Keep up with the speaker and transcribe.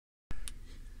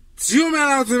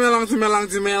Dumelang.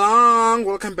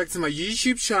 Welcome back to my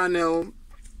YouTube channel.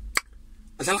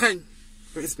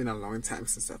 It's been a long time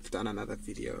since I've done another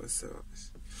video, so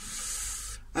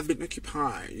I've been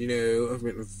occupied, I've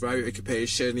been very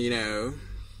occupation,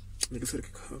 because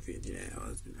of COVID,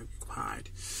 I've been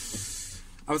occupied.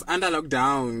 I was under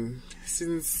lockdown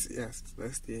since,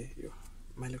 last year.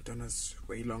 My lockdown was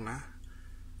way longer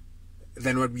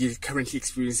than what we're currently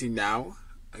experiencing now.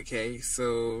 Okay,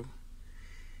 so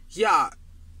yeah,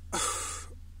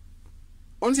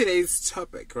 on today's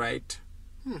topic, right?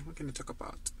 What can I talk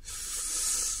about?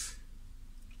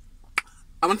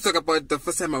 I want to talk about the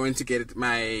first time I went to get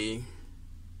my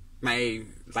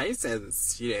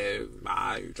license,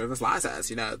 my driver's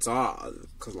license, it's all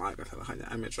because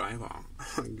I'm a driver.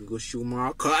 Go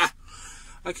Schumacher.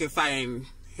 Okay, fine.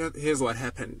 Here's what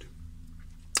happened.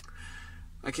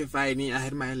 Okay, fine. I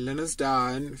had my learners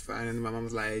done. Fine, and my mom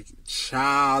was like,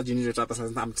 "Child, you need a driver's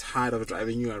license. I'm tired of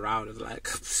driving you around." It's like,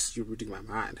 you're reading my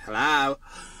mind. Hello.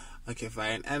 Okay,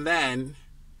 fine. And then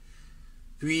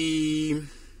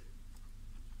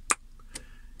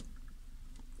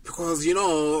because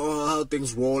how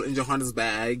things roll in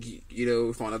Johannesburg,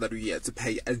 we found out that we had to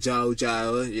pay a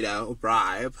Jojo,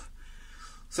 bribe,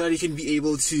 so that you can be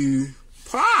able to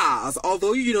pass.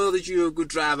 Although you know that you're a good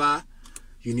driver,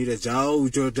 you need a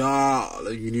Jojo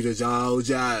doll. You need a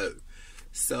Jojo.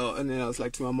 So, and then I was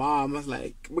like to my mom, I was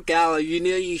like, "Miguel,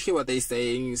 you hear what they're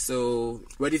saying. So,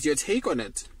 what is your take on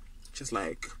it?" Just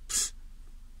like,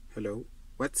 hello,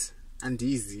 what? And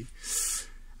easy.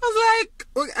 I was like,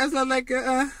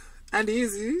 and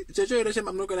easy. Jojo,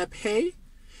 I'm not gonna pay.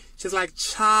 She's like,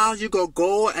 "Child, you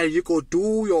go and you go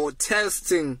do your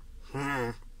testing."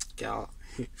 Girl.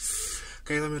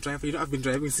 Guys, I'm a driver. I've been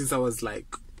driving since I was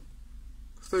like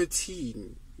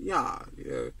 13. Yeah.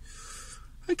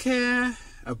 Okay.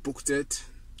 I booked it.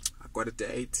 I got a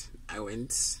date. I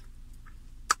went.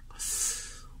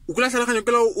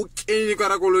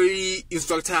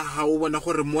 Instructor how when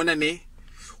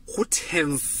who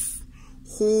tense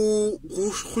who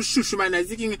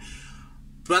shushumanizing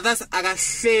brothers aga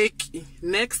shake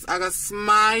next aga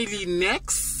smiley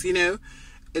next,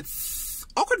 it's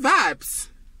awkward vibes.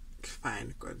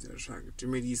 Fine, God, to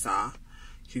me these are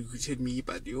he greeted me,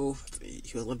 but he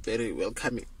was not very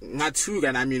welcoming. Not too,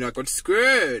 and I got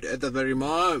scared at the very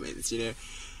moment,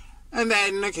 And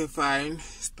then, okay, fine,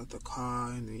 start the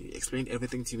car, and he explained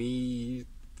everything to me,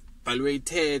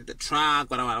 evaluated the truck,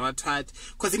 what,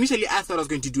 because initially I thought I was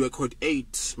going to do a code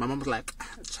 8. My mom was like,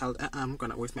 "Child, I'm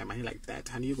going to waste my money like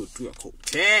that, and you go do a code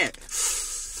 10. I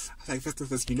was like, first and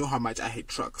first, you know how much I hate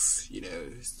trucks,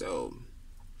 so,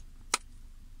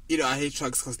 I hate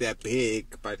trucks because they're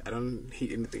big, but I don't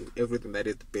hate everything that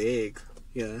is big,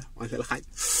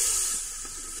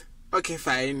 Okay,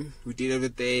 fine, we did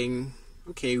everything.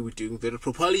 Okay, we're doing very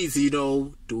properly,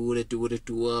 do it,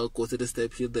 go to the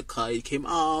step, here the car, it came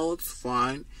out,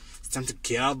 fine. It's time to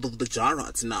get out of the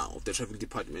jarrats now, of the traffic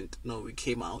department. No, we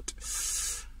came out.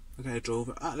 Okay, I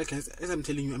drove. As I'm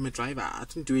telling you, I'm a driver. I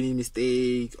didn't do any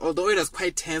mistake. Although it was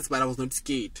quite tense, but I was not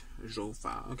scared. I drove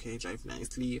far. Okay, drive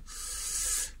nicely.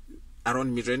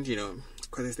 Around Midrand,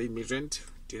 because I stayed Midrand.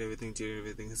 Did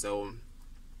everything. So, on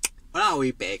our way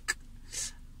back,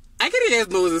 I can guys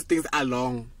know these things are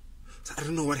long. So I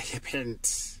don't know what happened.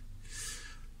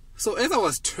 So as I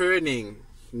was turning,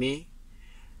 my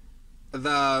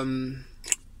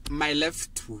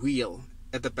left wheel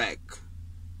at the back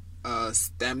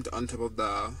stamped on top of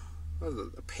the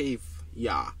pave,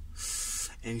 and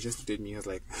he just looked at me. I was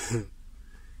like,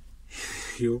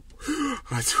 "Yo,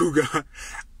 Atuga."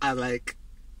 I was like,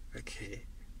 okay.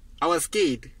 I was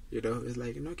scared, It's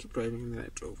like, keep driving. And then I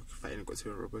drove. Fine, I got to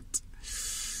a robot.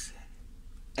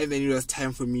 And then it was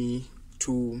time for me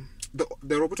to the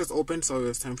robot was open, so it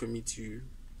was time for me to,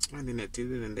 and then I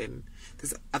did it, and then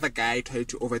this other guy tried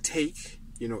to overtake,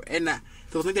 and there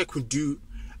was nothing I could do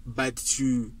but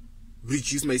to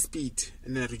reduce my speed.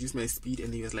 And then I reduced my speed,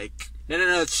 and he was like,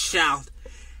 no, child,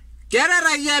 get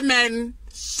out of here, man.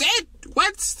 Shit,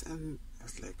 what? And I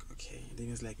was like, okay. And then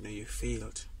he was like, "No, you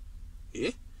failed."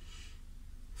 Yeah?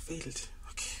 Failed.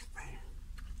 Okay, fine.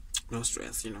 No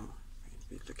stress,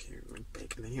 Okay, we went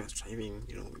back, and then he was driving,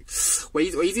 Why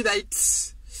is it that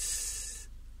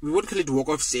we won't call it walk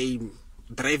of shame,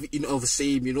 drive in of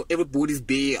shame, everybody's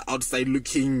there outside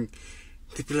looking,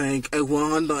 people like, "I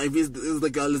wonder if the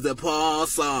girl is the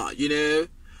passer, I'm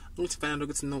going to find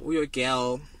out to know who your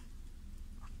girl,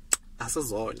 that's a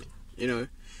zone,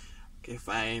 Okay,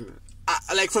 fine.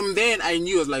 From then, I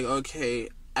knew, I was like, okay,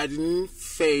 I didn't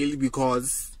fail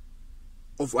because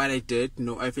of what I did.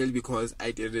 No, I failed because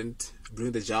I didn't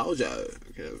bring the Jojo.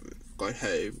 Okay, got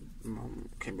home, Mom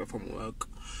came back from work.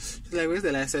 She's like, "Where's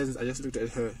the license?" I just looked at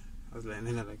her. I was like, and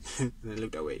then I and I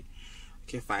looked away.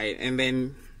 Okay, fine. And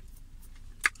then,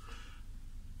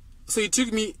 so it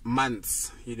took me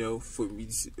months, you know, for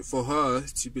her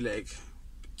to be like,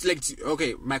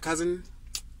 okay, my cousin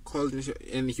called me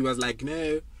and he was like,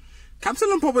 "No, come to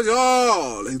Limpopo,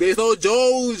 there's no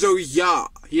Jojo here."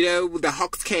 You know, the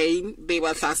Hawks came, they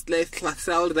were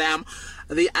hustled them,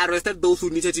 they arrested those who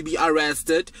needed to be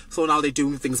arrested, so now they're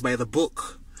doing things by the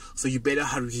book. So you better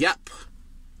hurry up.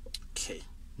 Okay,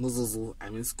 Muzuzu,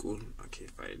 I'm in school. Okay,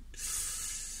 fine.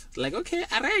 Like, okay,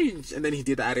 arrange. And then he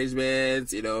did the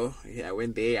arrangements, you know. Yeah, I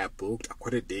went there, I booked, I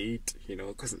got a date, you know,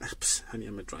 because honey,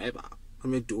 I'm a driver,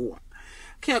 I'm a doer.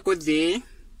 Okay, I got there.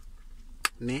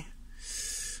 Ne?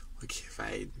 Okay,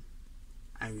 fine.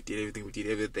 And we did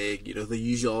everything, you know, the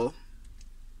usual.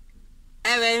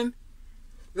 And then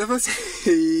the first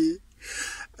time,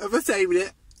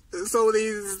 so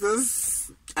there's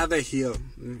this other hill.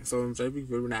 So I'm driving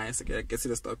very nice. I get to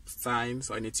the stop sign,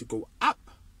 so I need to go up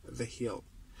the hill.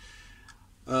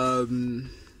 Get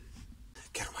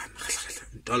one,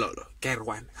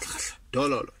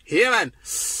 here, man.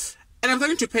 And I'm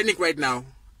starting to panic right now.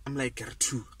 I'm like, get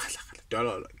two, $2.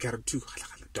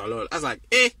 I was like,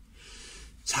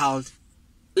 child,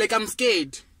 like, I'm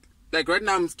scared. Like, right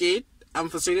now I'm scared, I'm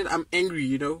frustrated, I'm angry,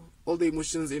 you know, all the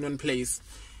emotions in one place.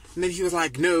 And then he was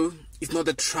like, "No, it's not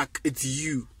the truck, it's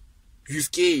you. You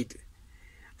scared."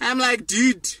 I'm like,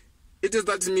 "Dude, it is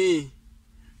not me."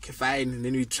 Okay, fine. And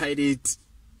then we tried it.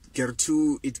 Get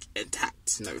two, it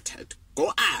attacked. No, it had to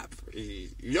go up. You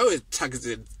know, it truck is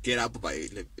get up by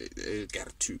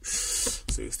get two.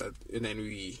 So we started, and then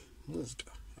we moved.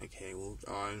 Okay, moved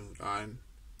on.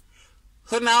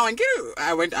 So now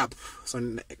I went up. So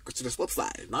go to the stop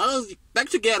sign. Now back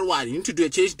to get one. You need to do a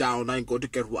change down. Now go to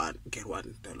get one. Get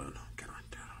 $1.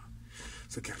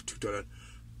 So get $2.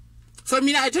 So I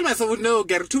mean, I told myself, no,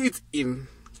 get two. It's in.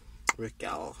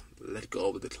 Girl, let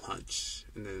go with the clutch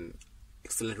and then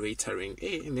accelerating.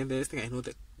 Hey, and then the next thing I know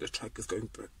that the truck is going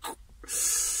back.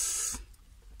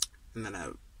 And then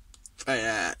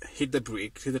I hit the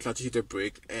brake, hit the clutch, hit the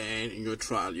brake, and in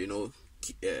neutral, you know,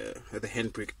 the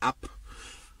handbrake up.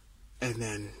 And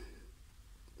then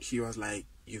he was like,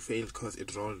 "You failed because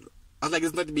it rolled." I was like,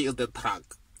 "It's not me, it's the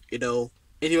truck," you know.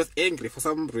 And he was angry for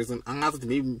some reason. I asked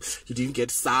maybe he didn't get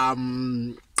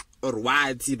some or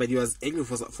what, but he was angry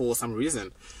for some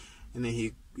reason. And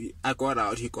then I got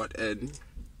out. He got in.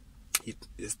 He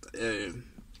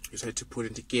tried to put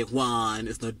into gear one.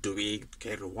 It's not doing.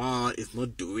 Gear one. It's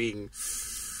not doing.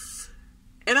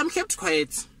 And I'm kept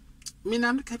quiet. I mean,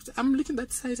 I'm looking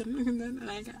that side, I'm looking that,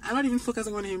 like, I'm not even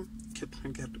focusing on him.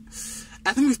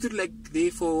 I think we stood like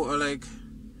there for like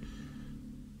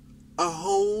a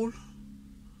whole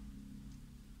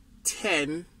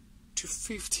 10 to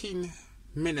 15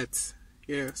 minutes.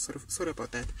 Yeah, sorry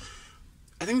about that.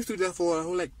 I think we stood there for a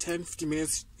whole like 10-15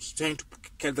 minutes trying to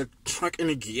get the truck in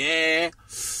a gear.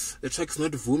 The truck's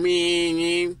not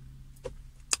booming.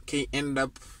 Okay, end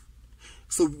up.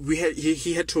 So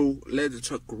he had to let the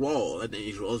truck roll, and then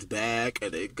he rolls back,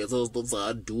 and then goes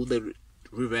do the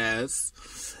reverse,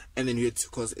 and then he had to,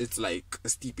 cause it's like a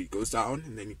steep, it goes down,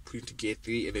 and then he put it to gear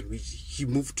 3, and then he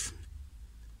moved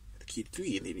gear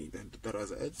 3, and then that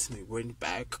was it. And he went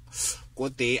back,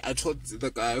 got there. I told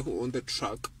the guy who owned the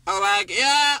truck, I'm like,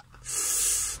 yeah,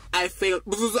 I failed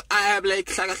because I am like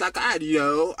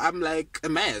yo, I'm like a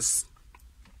mess.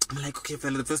 I'm like, okay,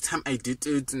 fella, the first time I did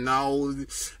it, now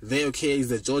they okay is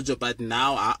the Georgia, but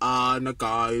now no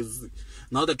guys,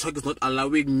 now the truck is not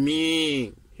allowing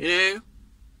me, you know.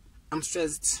 I'm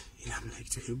stressed. Yeah, I'm like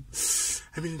to him,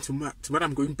 I mean, tomorrow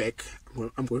I'm going back.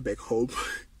 I'm going back home.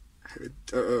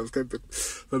 I was going back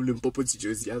from Limpopo to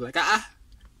Jersey. I was like,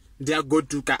 they are good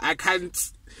to. I can't.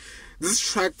 These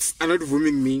trucks are not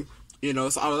rooming me, you know.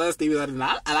 So I was stay without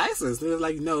a license. They were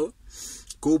like, no,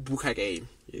 go book again,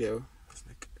 you know.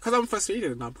 Because I'm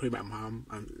frustrated and I'm putting my mom,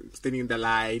 I'm standing in the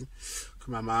line.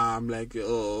 My mom, like,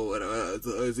 oh, whatever,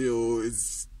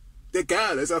 it's the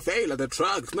girl, it's a fail at the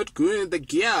truck, it's not good in the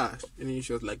gear. And then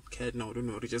she was like, "Kid, no,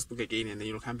 don't worry, just book again and then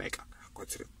you'll come back." I got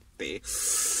to there.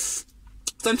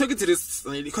 So I'm talking to this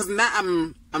lady because now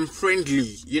I'm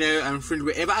friendly, you know, I'm friendly.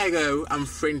 Wherever I go, I'm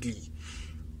friendly.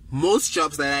 Most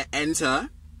jobs that I enter,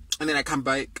 and then I come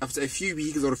back after a few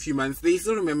weeks or a few months, they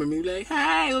still remember me, like,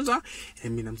 "Hi," and I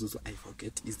mean, I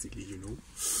forget easily, you know.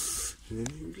 And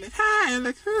then he'll be like, "Hi," I'm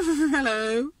like,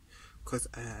 "Hello," because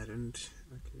I don't,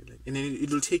 okay, like, and then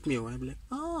it'll take me a while. I'm like,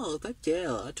 "Oh, that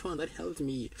girl, that one that helped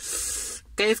me."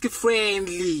 Guys, get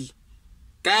friendly,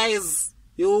 guys.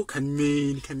 Yo, can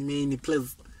mean,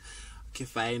 please. Okay,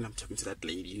 fine. I'm talking to that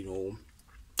lady, you know.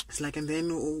 It's like, and then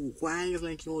why is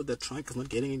like, the trunk is not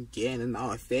getting in again, and now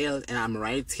I failed, and I'm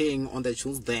writing on the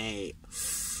Tuesday.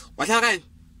 What happened?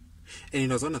 And it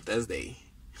was on a Thursday.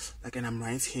 Like, and I'm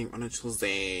writing on a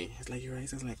Tuesday. It's like, you're right.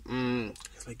 It's like,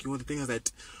 It's like, the thing is that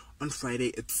on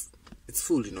Friday it's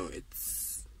full,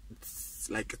 it's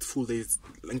like, it's full. There's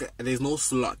no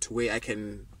slot where I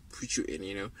can put you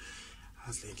in, I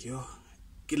was like,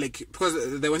 like,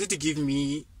 because they wanted to give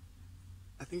me,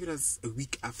 I think it was a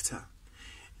week after.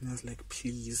 And I was like,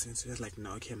 please. And so I was like,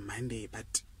 no, okay, Monday.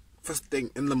 But first thing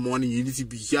in the morning, you need to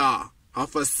be here.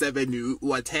 7:30, you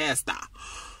are tester. I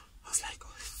was like,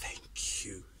 oh, thank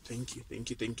you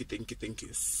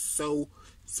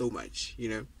so much,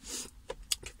 Okay,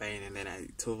 fine. And then I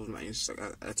told my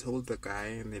instructor, I told the guy,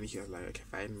 and then he was like, okay,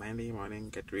 fine, Monday morning,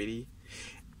 get ready.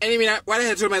 And I mean, what I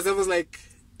had told myself was like,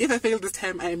 if I fail this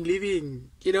time, I am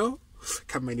leaving,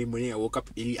 Come Monday morning, I woke up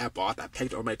early, I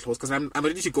packed all my clothes, because I'm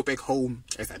ready to go back home.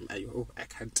 I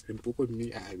can't,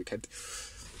 we can't.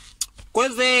 Go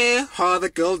there, how the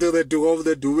girl did the do of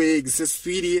the doings, so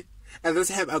sweetie. And this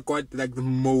time I got like the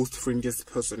most friendliest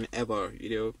person ever,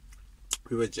 We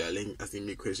were gelling, asking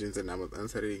me questions, and I was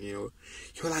answering, You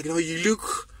were like, you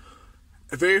look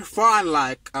very fun,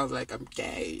 like, I was like, I'm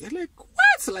gay. You're like,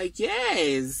 what? Like,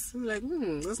 yes. I'm like,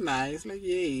 that's nice. Like,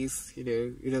 yes.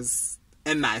 It was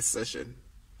a nice session.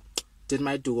 Did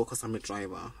my duo because I'm a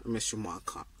driver. I'm a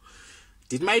Schumacher.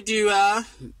 Did my duo.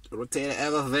 Rotator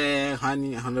everything,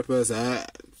 honey, 100%.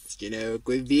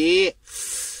 Good there.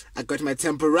 I got my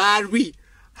temporary.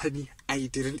 Honey, I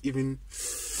didn't even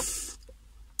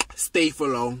stay for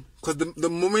long. Because the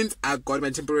moment I got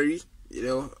my temporary,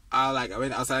 I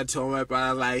went outside, told my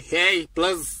brother, like, hey,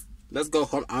 please, let's go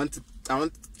home. I want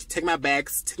to take my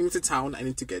bags, take me to town. I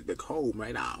need to get back home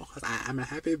right now. Because I'm a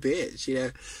happy bitch,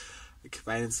 Like,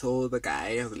 I told the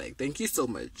guy, I was like, thank you so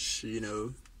much,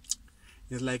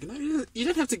 He's like, no, you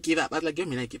don't have to give up. I was like,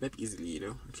 I give up easily,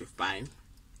 Okay, fine.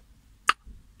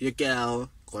 Your girl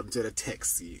got into the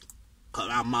taxi. Called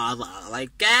my mother.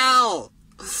 Like, girl,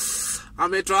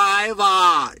 I'm a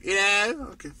driver,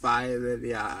 Okay, fine. Then,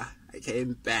 yeah, I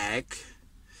came back.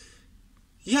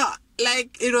 Yeah,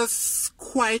 like, it was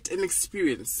quite an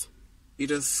experience. It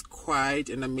was quite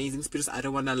an amazing experience. I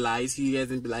don't want to lie to you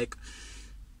guys and be like,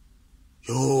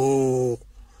 yo,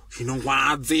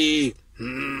 what?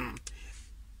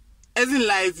 As in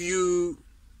life, you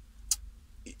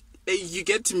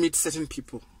get to meet certain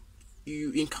people.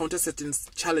 You encounter certain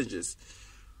challenges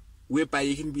whereby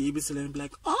you can be able to learn and be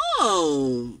like,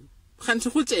 oh,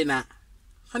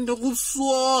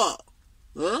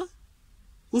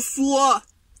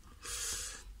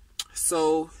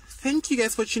 so thank you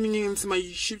guys for tuning in to my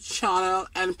YouTube channel,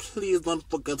 and please don't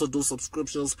forget to do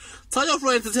subscriptions. Tell your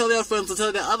friends to tell their friends to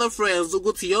tell their other friends to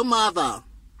go to your mother.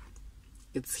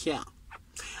 It's here.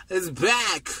 It's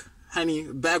back, honey,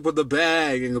 back with the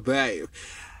bag and the bag.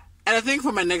 And I think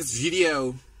for my next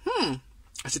video,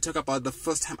 I should talk about the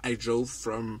first time I drove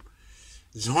from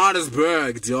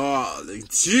Johannesburg, darling,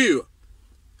 to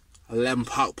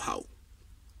Limpopo.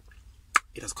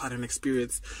 It was quite an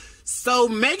experience. So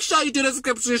make sure you do the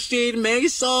subscription sheet. Make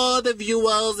sure the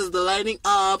viewers is lining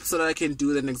up so that I can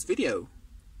do the next video.